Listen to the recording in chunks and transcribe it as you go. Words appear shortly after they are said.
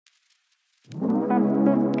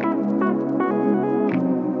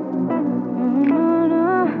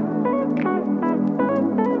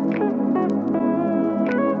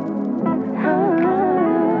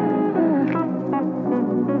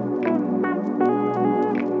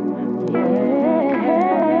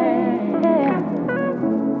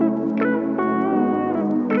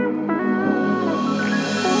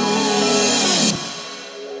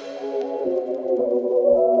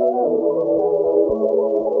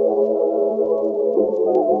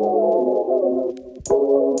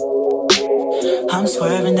I'm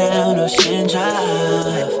swerving down Ocean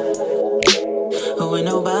Drive, when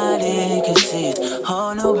nobody can see it.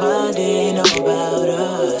 Oh, nobody know about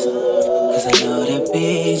us, 'cause I know they'd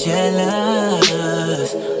be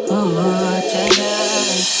jealous. Ooh,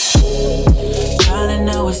 jealous. Darling,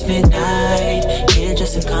 now it's midnight, here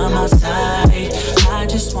just to come outside. I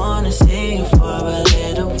just wanna see you for a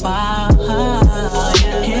little while.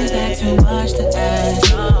 Is that too much to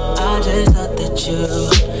ask? I just thought that you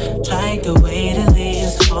like the way the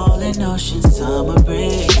leaves fall in ocean summer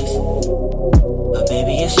breeze. But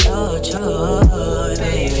baby, it's your choice,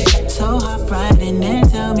 baby. So hop right in and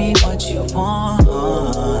tell me what you want.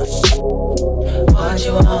 What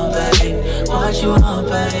you want, baby? What you want,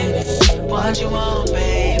 baby? What you want,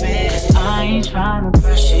 baby? 'Cause I ain't tryna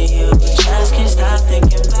pressure you, just can't stop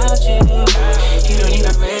thinking about you. You don't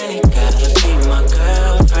even really gotta be my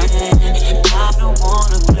girlfriend. I don't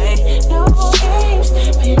wanna play no games.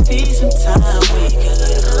 Maybe sometime we could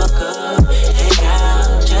hook up, hang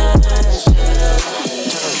out, just chill.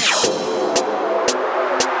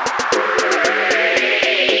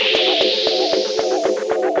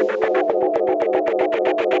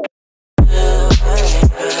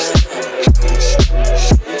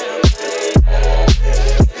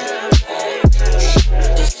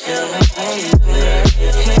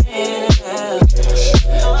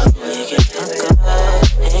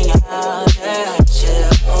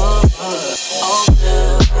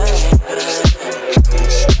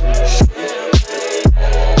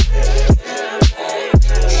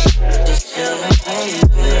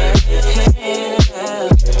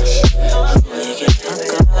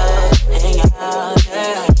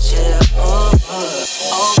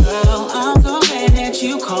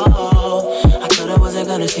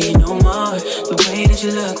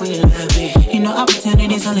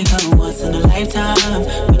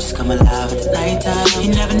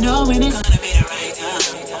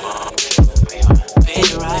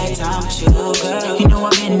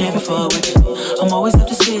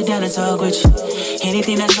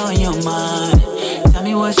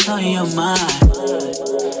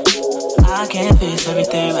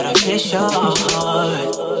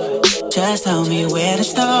 Just tell me where to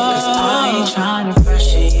start, 'cause I ain't tryna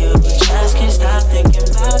pressure you, just can't stop thinking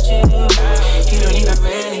about you. You don't even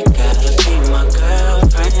really gotta be my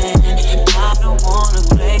girlfriend. I don't wanna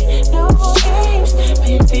play no games.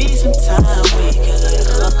 Maybe sometime we could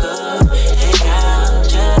hook up, hang out,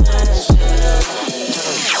 just chill.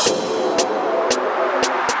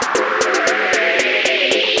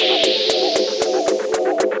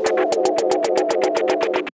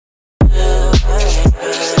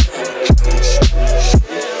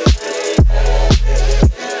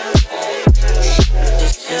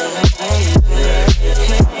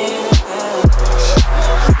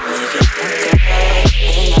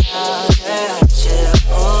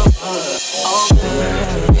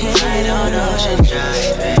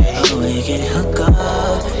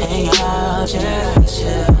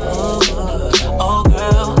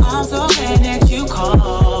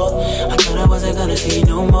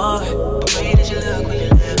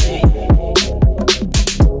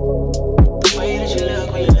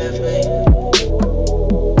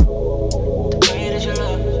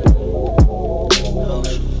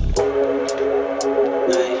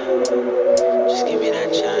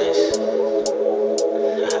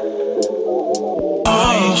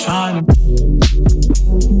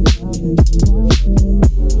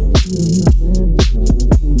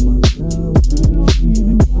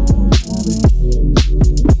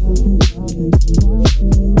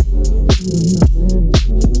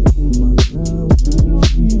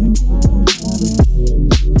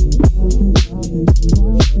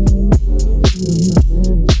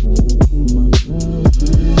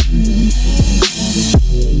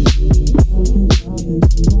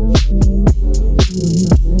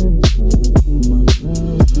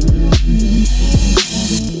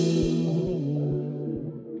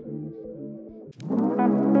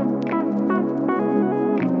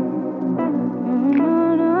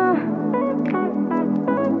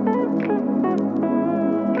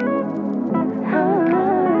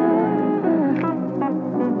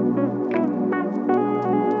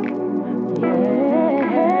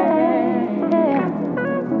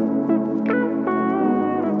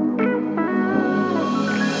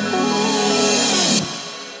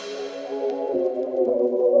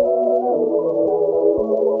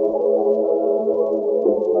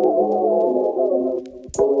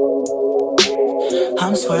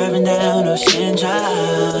 I'm swerving down Ocean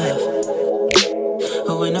Drive,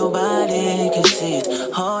 when nobody can see it.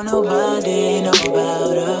 Oh, nobody know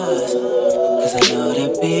about us, 'cause I know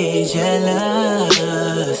they'd be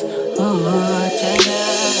jealous. Ooh,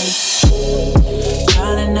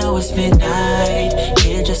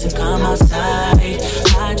 to come outside.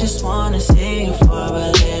 I just wanna see you for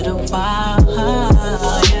a little while.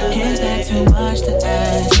 Is that too much to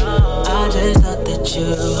ask? I just thought that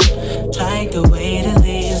you like the way the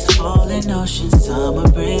leaves fall in ocean summer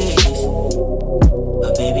breeze.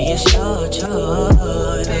 But baby, it's your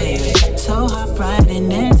choice, baby. So hop right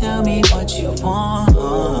in and tell me what you want.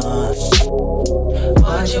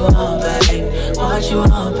 What you want, baby? What you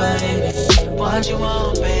want, baby? What you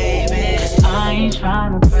want, baby? 'Cause I ain't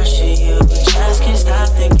tryna pressure you, just can't stop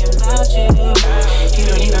thinking about you. You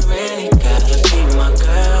don't even really gotta be my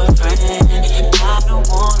girlfriend. I don't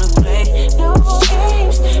wanna play no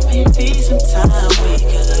games. Maybe sometime we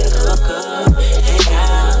could hook up, hang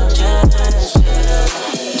out, just chill.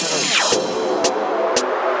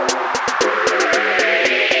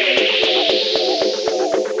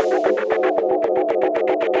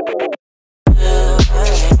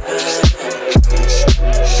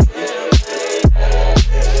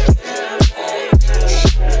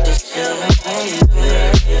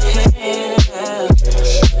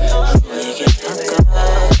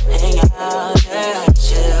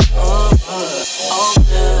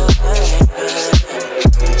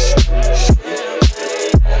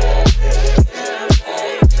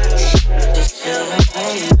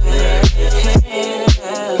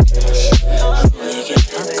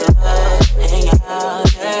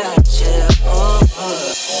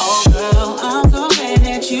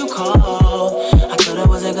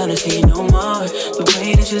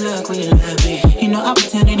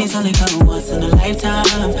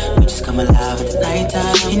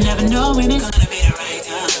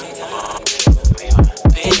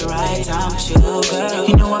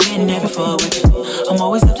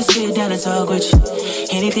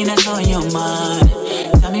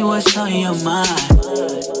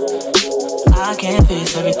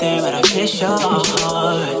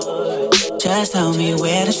 Just tell me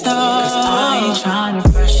where to start. 'Cause I ain't tryna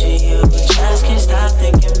pressure you, just can't stop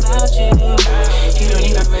thinking about you. You don't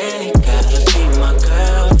even really gotta be my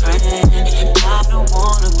girlfriend. I don't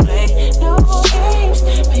wanna play no games.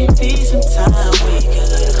 Maybe sometime we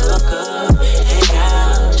could hook up, hang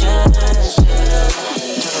out, just chill.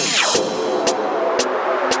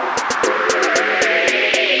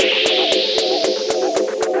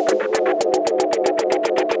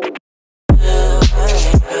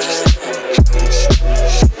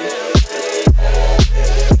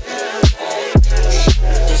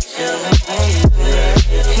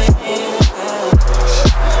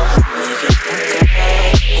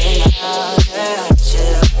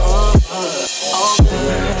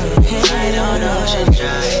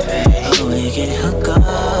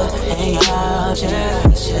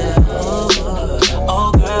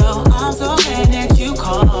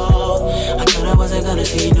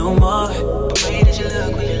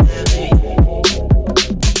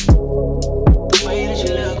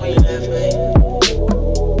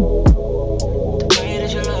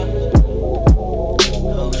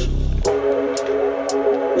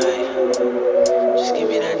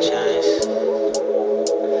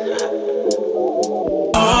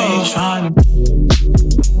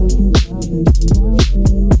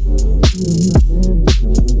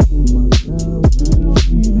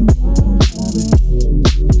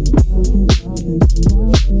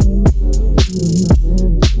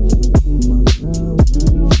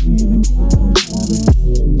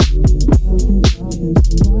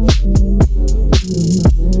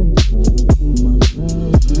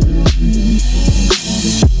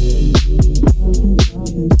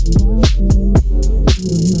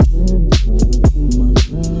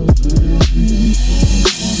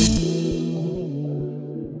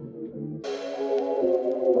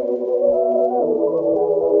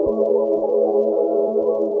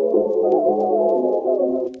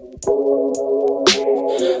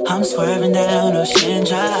 I'm swerving down Ocean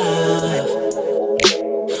Drive,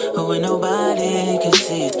 when nobody can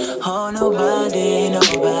see it. Oh, nobody know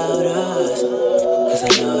about us, 'cause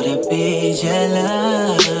I know they'd be jealous.